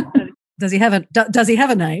 Does he have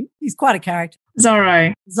a name? He's quite a character.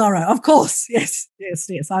 Zorro, of course. Yes.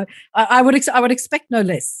 I would expect no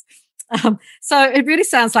less. So it really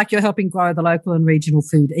sounds like you're helping grow the local and regional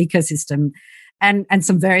food ecosystem and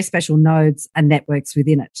some very special nodes and networks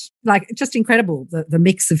within it. Like, just incredible, the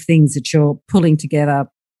mix of things that you're pulling together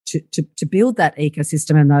to build that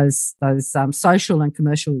ecosystem and those social and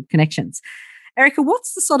commercial connections. Erica,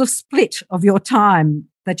 what's the sort of split of your time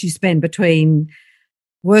that you spend between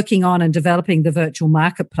working on and developing the virtual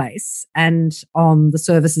marketplace and on the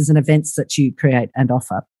services and events that you create and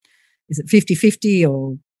offer? Is it 50-50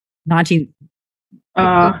 or 90?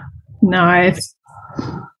 No, it's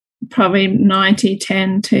probably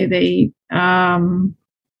 90-10 to the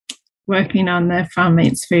working on the Farm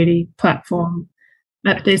Meets Foodie platform.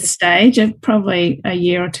 At this stage, probably a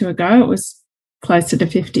year or two ago, it was closer to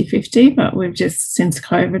 50-50, but we've just, since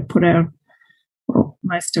COVID, put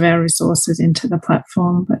most of our resources into the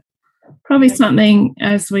platform. But probably something,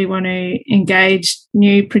 as we want to engage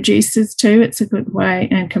new producers too, it's a good way,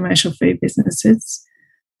 and commercial food businesses,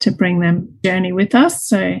 to bring them journey with us.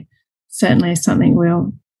 So certainly something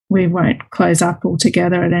we won't close up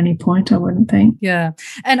altogether at any point, I wouldn't think. Yeah.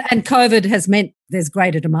 And COVID has meant there's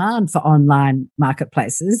greater demand for online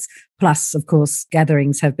marketplaces. Plus, of course,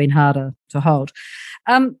 gatherings have been harder to hold.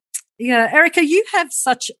 Erica, you have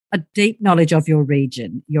such a deep knowledge of your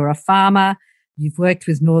region. You're a farmer. You've worked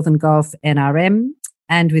with Northern Gulf NRM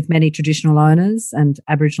and with many traditional owners and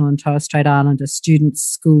Aboriginal and Torres Strait Islander students,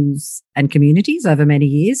 schools and communities over many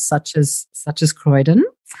years, such as Croydon.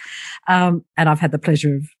 And I've had the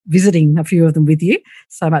pleasure of visiting a few of them with you.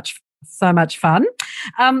 So much fun.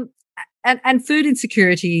 And food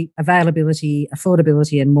insecurity, availability,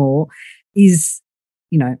 affordability and more is,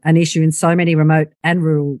 an issue in so many remote and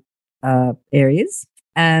rural areas.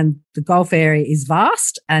 And the Gulf area is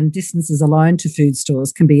vast, and distances alone to food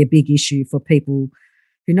stores can be a big issue for people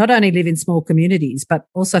who not only live in small communities, but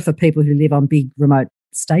also for people who live on big remote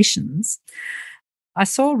stations. I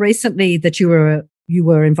saw recently that you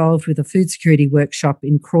were involved with a food security workshop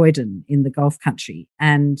in Croydon in the Gulf country.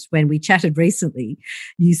 And when we chatted recently,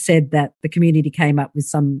 you said that the community came up with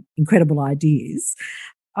some incredible ideas.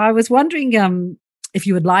 I was wondering if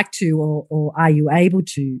you would like to, or are you able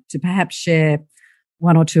to perhaps share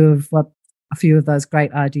one or two of what a few of those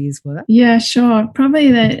great ideas were? Yeah, sure.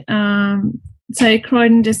 Probably that. So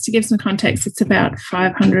Croydon, just to give some context, it's about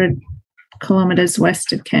 500 kilometres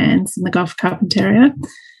west of Cairns in the Gulf of Carpentaria.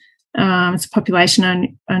 It's a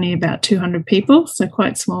population only about 200 people, so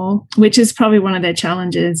quite small, which is probably one of their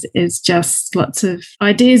challenges, is just lots of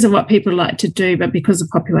ideas of what people like to do, but because the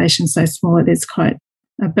population's so small, it is quite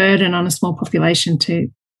a burden on a small population to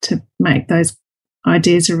make those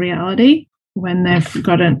ideas a reality when they've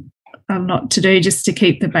got a lot to do just to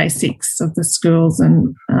keep the basics of the schools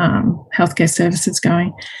and healthcare services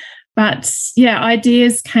going. But yeah,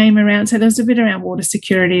 ideas came around. So there was a bit around water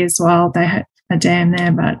security as well. They had a dam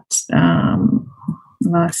there, but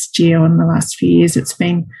last year or in the last few years it's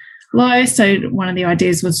been low. So one of the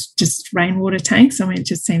ideas was just rainwater tanks. I mean, it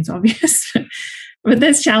just seems obvious, but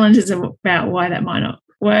there's challenges about why that might not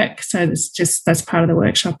work. So that's part of the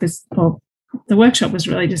workshop. The workshop was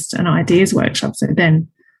really just an ideas workshop. So then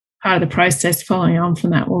part of the process following on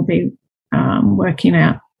from that will be working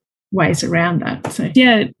out ways around that. So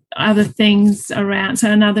yeah, other things around. So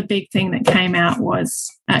another big thing that came out was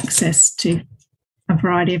access to a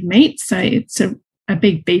variety of meats. So it's a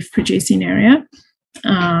big beef producing area,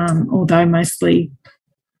 although mostly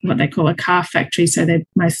what they call a calf factory. So they're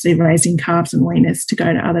mostly raising calves and weaners to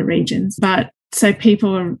go to other regions. But so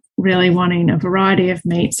people are really wanting a variety of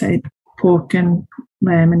meat, so pork and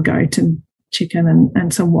lamb and goat and chicken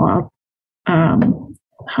and some wild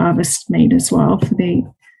harvest meat as well for the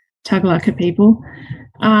Tagalaka people.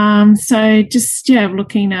 So just,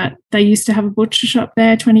 looking at, they used to have a butcher shop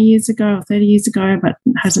there 20 years ago or 30 years ago, but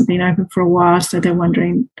it hasn't been open for a while. So they're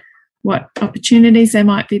wondering what opportunities there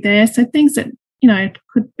might be there. So things that,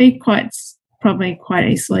 could be probably quite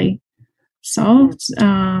easily solved.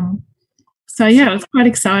 So yeah, it was quite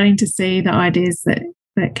exciting to see the ideas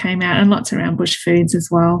that came out, and lots around bush foods as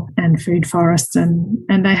well and food forests, and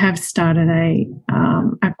they have started a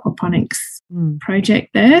aquaponics project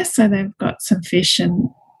there. So they've got some fish and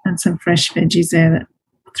some fresh veggies there that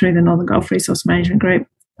through the Northern Gulf Resource Management Group.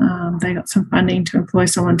 They got some funding to employ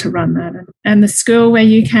someone to run that. And the school where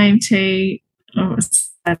you came to was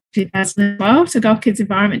 2012, so Gulf Kids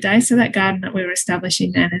Environment Day. So that garden that we were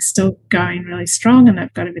establishing then is still going really strong, and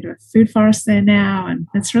they've got a bit of a food forest there now, and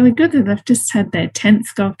it's really good that they've just had their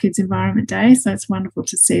 10th Gulf Kids Environment Day. So it's wonderful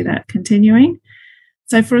to see that continuing.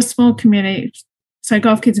 So for a small community, so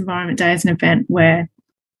Gulf Kids Environment Day is an event where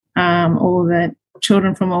all the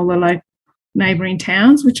children from all the neighbouring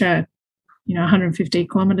towns, which are 150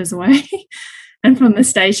 kilometres away, and from the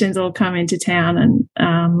stations all come into town and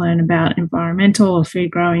learn about environmental or food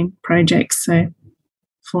growing projects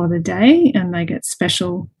for the day, and they get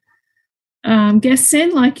special guests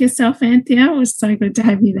in, like yourself, Anthea. It was so good to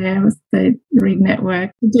have you there with the RIG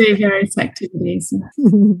network to do various activities.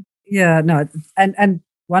 Yeah, no, and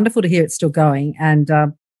wonderful to hear it's still going, and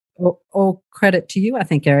all credit to you, I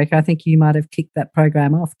think, Erica. I think you might have kicked that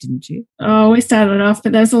program off, didn't you? Oh, we started off,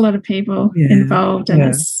 but there's a lot of people involved, and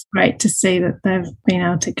it's great to see that they've been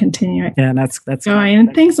able to continue it. Yeah, that's going,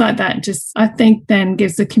 and things like that. Just, I think, then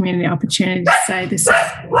gives the community opportunity to say, "This is."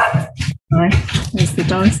 Sorry, there's the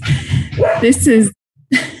dogs. This is.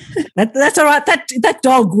 That's all right. That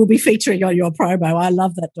dog will be featuring on your promo. I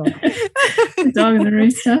love that dog. The dog and the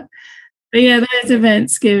rooster. But yeah, those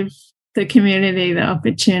events give the community the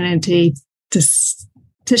opportunity to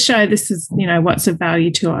show this is, what's of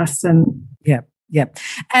value to us. And yeah.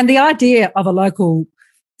 And the idea of a local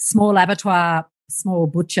small abattoir, small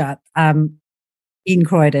butcher in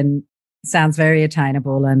Croydon sounds very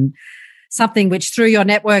attainable, and something which through your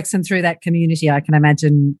networks and through that community, I can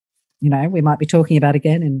imagine, we might be talking about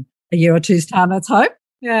again in a year or two's time, let's hope.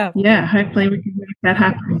 Yeah. Yeah, hopefully we can make that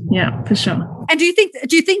happen. Yeah, for sure. And do you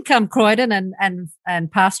think Croydon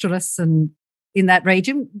and pastoralists and in that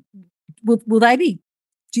region will they be?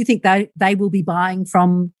 Do you think they will be buying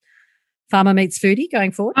from Farmer Meets Foodie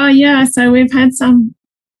going forward? Oh yeah, so we've had some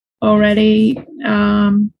already,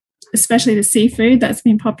 especially the seafood that's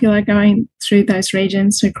been popular going through those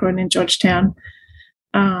regions, so Croydon and Georgetown.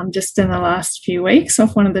 Just in the last few weeks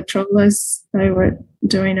off one of the trawlers, they were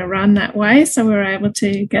doing a run that way, so we were able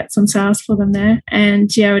to get some sales for them there.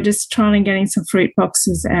 And yeah, we're just trying and getting some fruit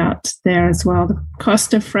boxes out there as well. The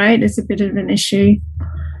cost of freight is a bit of an issue,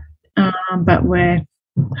 but we're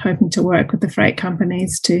hoping to work with the freight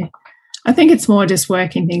companies I think it's more just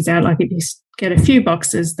working things out. Like if you get a few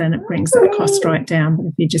boxes, then it brings the cost right down. But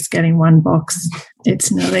if you're just getting one box,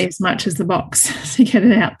 it's nearly as much as the box to get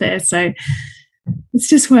it out there. So it's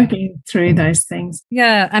just working through those things.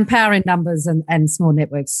 Yeah, and power in numbers and small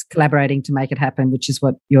networks collaborating to make it happen, which is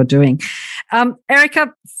what you're doing.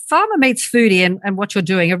 Erica, Farmer Meets Foodie and what you're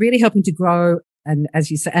doing are really helping to grow and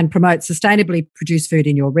as you say, and promote sustainably produced food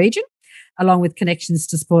in your region, along with connections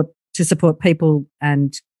to support people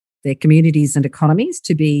and their communities and economies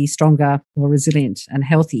to be stronger, more resilient and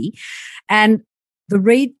healthy. And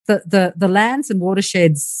the lands and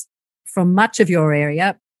watersheds from much of your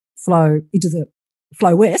area flow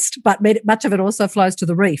west, but much of it also flows to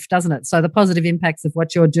the reef, doesn't it? So the positive impacts of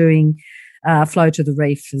what you're doing flow to the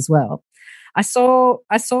reef as well. I saw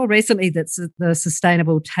recently that the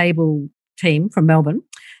Sustainable Table team from Melbourne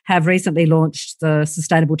have recently launched the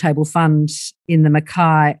Sustainable Table Fund in the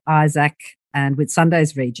Mackay, Isaac and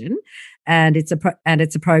Whitsundays region, and it's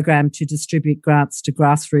a program to distribute grants to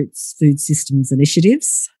grassroots food systems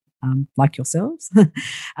initiatives like yourselves,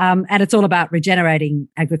 and it's all about regenerating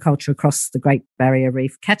agriculture across the Great Barrier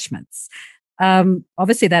Reef catchments.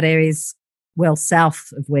 Obviously, that area is well south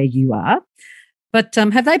of where you are. But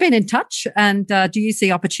have they been in touch, and do you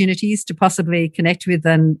see opportunities to possibly connect with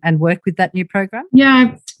and work with that new program?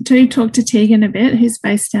 Yeah, I do talk to Tegan a bit, who's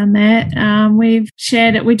based down there. We've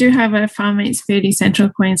shared it. We do have a Farm Meets Foodie Central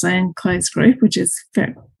Queensland closed group, which is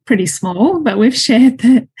pretty small, but we've shared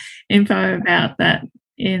the info about that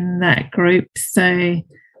in that group. So,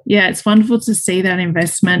 yeah, it's wonderful to see that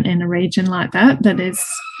investment in a region like that is,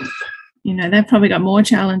 they've probably got more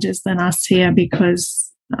challenges than us here because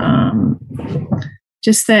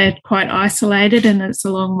just they're quite isolated and it's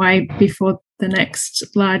a long way before the next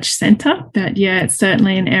large centre. But yeah, it's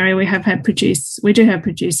certainly an area we do have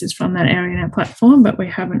producers from that area in our platform, but we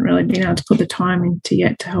haven't really been able to put the time into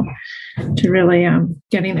yet to help to really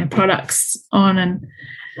getting their products on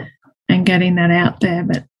and getting that out there.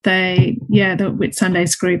 But the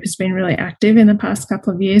Whitsundays group has been really active in the past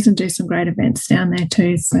couple of years and do some great events down there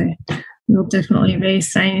too. So we'll definitely be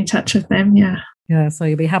staying in touch with them. Yeah, so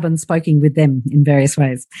you'll be hub and spoking with them in various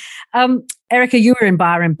ways. Erica, you were in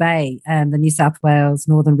Byron Bay and the New South Wales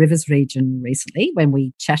Northern Rivers region recently when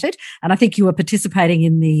we chatted, and I think you were participating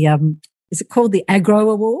in the, is it called the Agro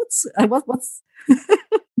Awards? What's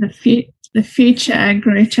the Future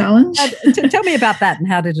Agro Challenge? Tell me about that and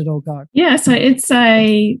how did it all go? Yeah, so it's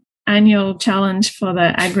a annual challenge for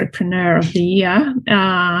the Agripreneur of the Year,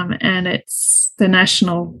 and it's the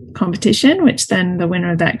national competition, which then the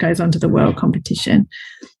winner of that goes on to the world competition.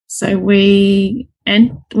 So we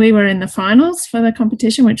were in the finals for the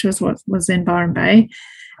competition, which was what was in Byron Bay.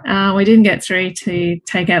 We didn't get through to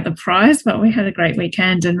take out the prize, but we had a great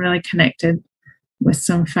weekend and really connected with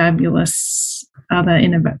some fabulous other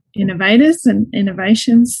innovators and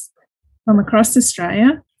innovations from across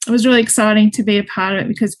Australia. It was really exciting to be a part of it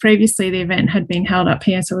because previously the event had been held up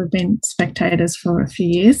here, so we've been spectators for a few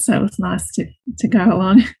years. So it was nice to go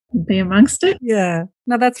along and be amongst it. Yeah,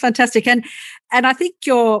 no, that's fantastic. And I think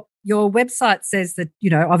your website says that,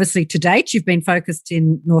 obviously to date you've been focused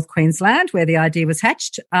in North Queensland where the idea was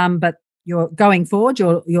hatched, but you're going forward,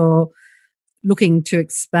 you're looking to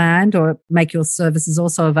expand or make your services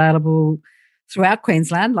also available throughout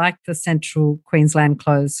Queensland, like the Central Queensland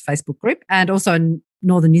Closed Facebook group, and also in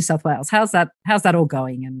Northern New South Wales. How's that all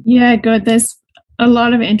going? Yeah, good. There's a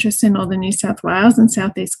lot of interest in Northern New South Wales and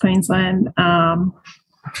Southeast Queensland.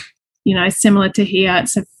 Similar to here,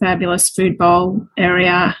 it's a fabulous food bowl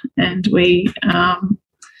area, and we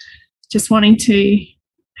just wanting to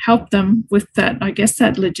help them with that. I guess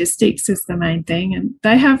that logistics is the main thing, and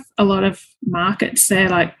they have a lot of markets there,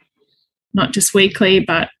 like not just weekly,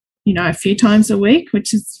 but a few times a week,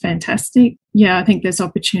 which is fantastic. Yeah, I think there's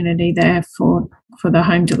opportunity there for the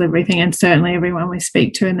home delivery thing, and certainly everyone we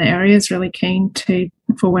speak to in the area is really keen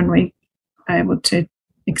for when we are able to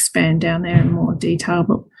expand down there in more detail.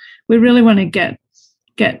 But we really want to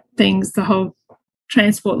get things, the whole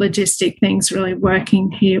transport logistic things really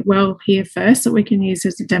working here first, so we can use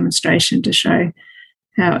as a demonstration to show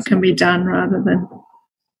how it can be done rather than,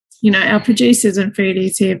 our producers and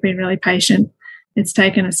foodies here have been really patient. It's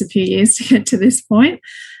taken us a few years to get to this point,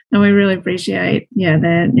 and we really appreciate,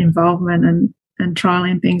 their involvement and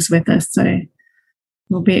trialling things with us. So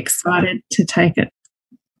we'll be excited to take it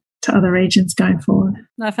to other regions going forward.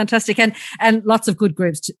 No, fantastic. And lots of good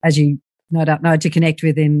groups, as you no doubt know, to connect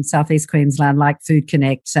with in Southeast Queensland, like Food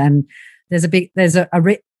Connect. And there's a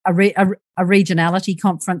regionality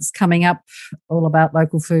conference coming up all about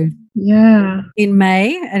local food. Yeah. In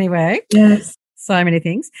May, anyway. Yes. So many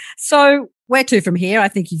things. So where to from here? I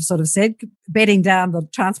think you've sort of said bedding down the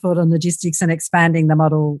transport and logistics and expanding the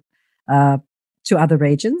model to other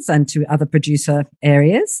regions and to other producer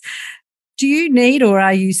areas. Do you need or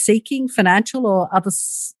are you seeking financial or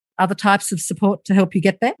other types of support to help you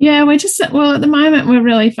get there? Yeah, at the moment we're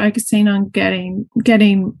really focusing on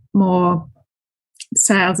getting more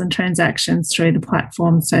sales and transactions through the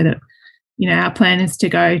platform so that, our plan is to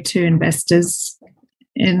go to investors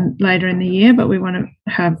later in the year, but we want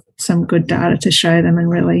to have some good data to show them and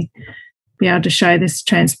really be able to show this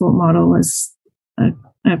transport model as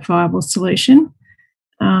a viable solution.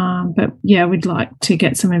 But we'd like to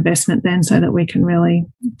get some investment then so that we can really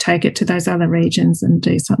take it to those other regions and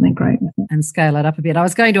do something great with it. And scale it up a bit. I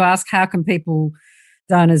was going to ask, how can people,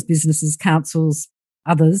 donors, businesses, councils,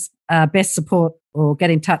 others, best support or get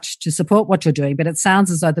in touch to support what you're doing? But it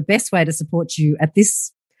sounds as though the best way to support you at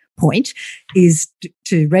this point is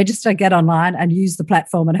to register, get online and use the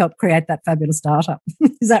platform and help create that fabulous startup.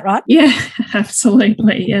 Is that right? Yeah,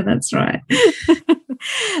 absolutely. Yeah, that's right.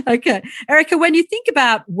 Okay. Erica, when you think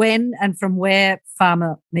about when and from where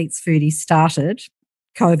Farmer Meets Foodie started,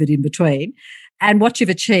 COVID in between, and what you've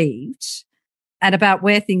achieved, and about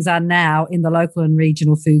where things are now in the local and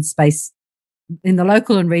regional food space, in the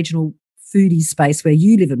local and regional foodie space where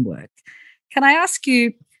you live and work, can I ask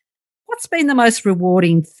you, what's been the most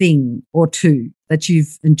rewarding thing or two that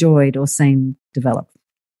you've enjoyed or seen develop?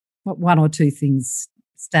 What one or two things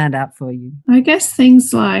stand out for you? I guess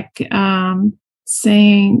things like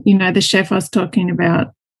seeing, the chef I was talking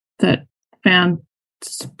about that found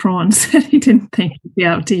prawns that he didn't think he'd be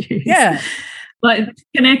able to use. Yeah. Like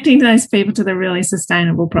connecting those people to the really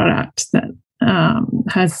sustainable product that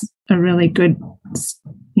has a really good,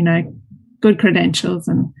 good credentials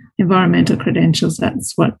and environmental credentials.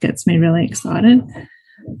 That's what gets me really excited.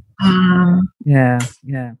 And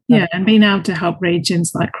being able to help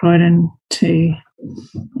regions like Croydon to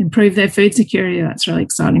improve their food security, that's really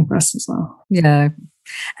exciting for us as well. Yeah.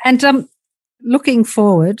 And looking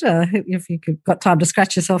forward, if you got time to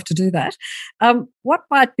scratch yourself to do that, what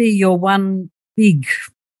might be your one big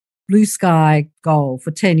blue sky goal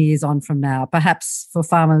for 10 years on from now, perhaps for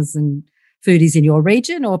farmers and foodies in your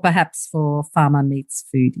region, or perhaps for Farmer Meets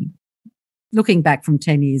Foodie? Looking back from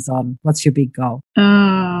 10 years on, what's your big goal?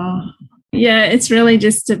 It's really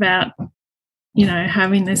just about,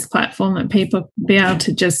 having this platform that people be able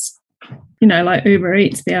to just, like Uber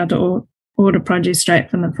Eats, be able to order produce straight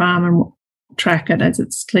from the farm and track it as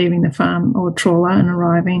it's leaving the farm or trawler and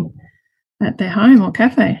arriving at their home or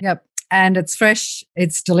cafe. Yep. And it's fresh,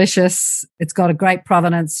 it's delicious, it's got a great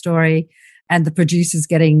provenance story, and the producer's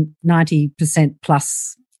getting 90%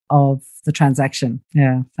 plus of the transaction.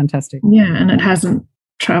 Yeah, fantastic. Yeah, and it hasn't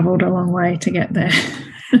travelled a long way to get there.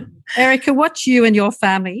 Erica, what you and your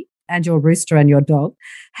family and your rooster and your dog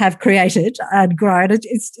have created and grown,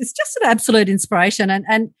 it's just an absolute inspiration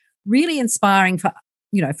and really inspiring for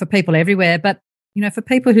people everywhere, but for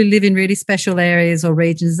people who live in really special areas or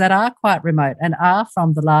regions that are quite remote and are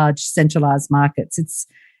from the large centralised markets.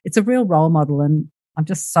 It's a real role model, and I'm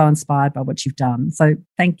just so inspired by what you've done. So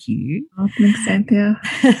thank you. Oh, thanks, Anthea.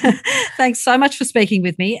 Thanks so much for speaking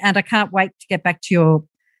with me, and I can't wait to get back to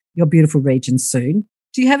your beautiful region soon.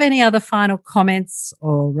 Do you have any other final comments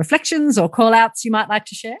or reflections or call-outs you might like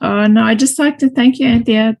to share? Oh, no, I'd just like to thank you,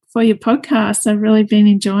 Anthea, for your podcast. I've really been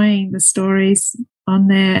enjoying the stories on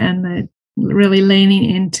there and really leaning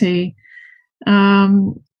into,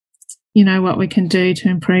 what we can do to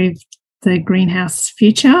improve the greenhouse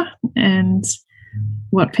future and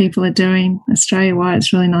what people are doing Australia-wide.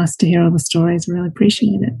 It's really nice to hear all the stories. Really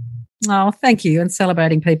appreciate it. Oh, thank you. And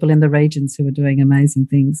celebrating people in the regions who are doing amazing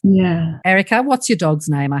things. Yeah. Erica, what's your dog's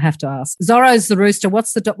name? I have to ask. Zorro's the rooster.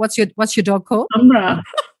 What's your dog called? Umbra.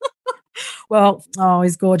 Well,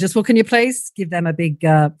 he's gorgeous. Well, can you please give them a big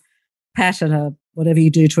pat and whatever you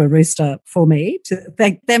do to a rooster for me, to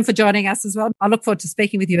thank them for joining us as well. I look forward to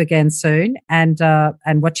speaking with you again soon and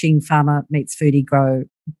watching Farmer Meets Foodie go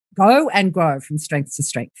and grow from strength to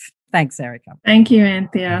strength. Thanks, Erica. Thank you,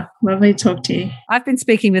 Anthea. Lovely to talk to you. I've been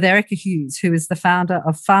speaking with Erica Hughes, who is the founder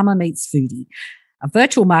of Farmer Meets Foodie, a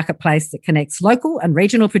virtual marketplace that connects local and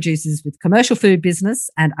regional producers with commercial food business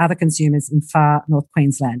and other consumers in far North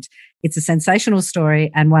Queensland. It's a sensational story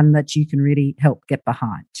and one that you can really help get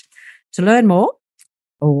behind. To learn more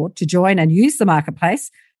or to join and use the marketplace,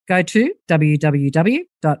 go to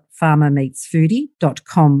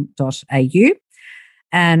www.farmermeetsfoodie.com.au.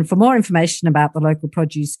 And for more information about the local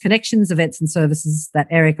produce connections, events and services that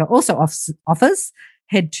Erica also offers,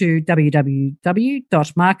 head to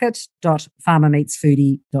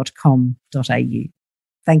www.market.farmermeetsfoodie.com.au.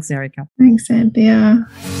 Thanks, Erica. Thanks, Anthea.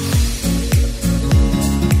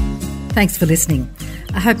 Thanks for listening.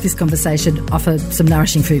 I hope this conversation offered some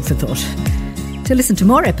nourishing food for thought. To listen to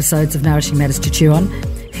more episodes of Nourishing Matters to Chew On,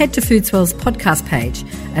 head to Foodswell's podcast page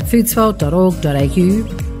at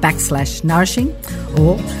foodswell.org.au/nourishing,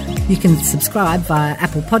 or you can subscribe via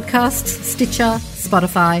Apple Podcasts, Stitcher,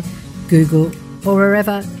 Spotify, Google or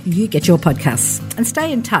wherever you get your podcasts. And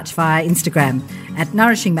stay in touch via Instagram at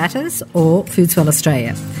Nourishing Matters or Foodswell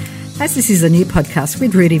Australia. As this is a new podcast,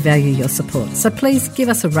 we'd really value your support. So please give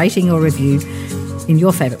us a rating or review in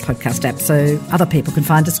your favourite podcast app so other people can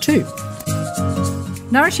find us too.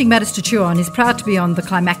 Nourishing Matters to Chew On is proud to be on the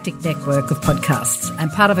Climactic network of podcasts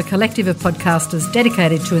and part of a collective of podcasters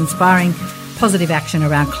dedicated to inspiring positive action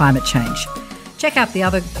around climate change. Check out the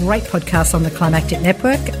other great podcasts on the Climactic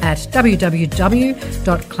network at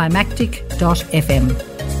www.climactic.fm.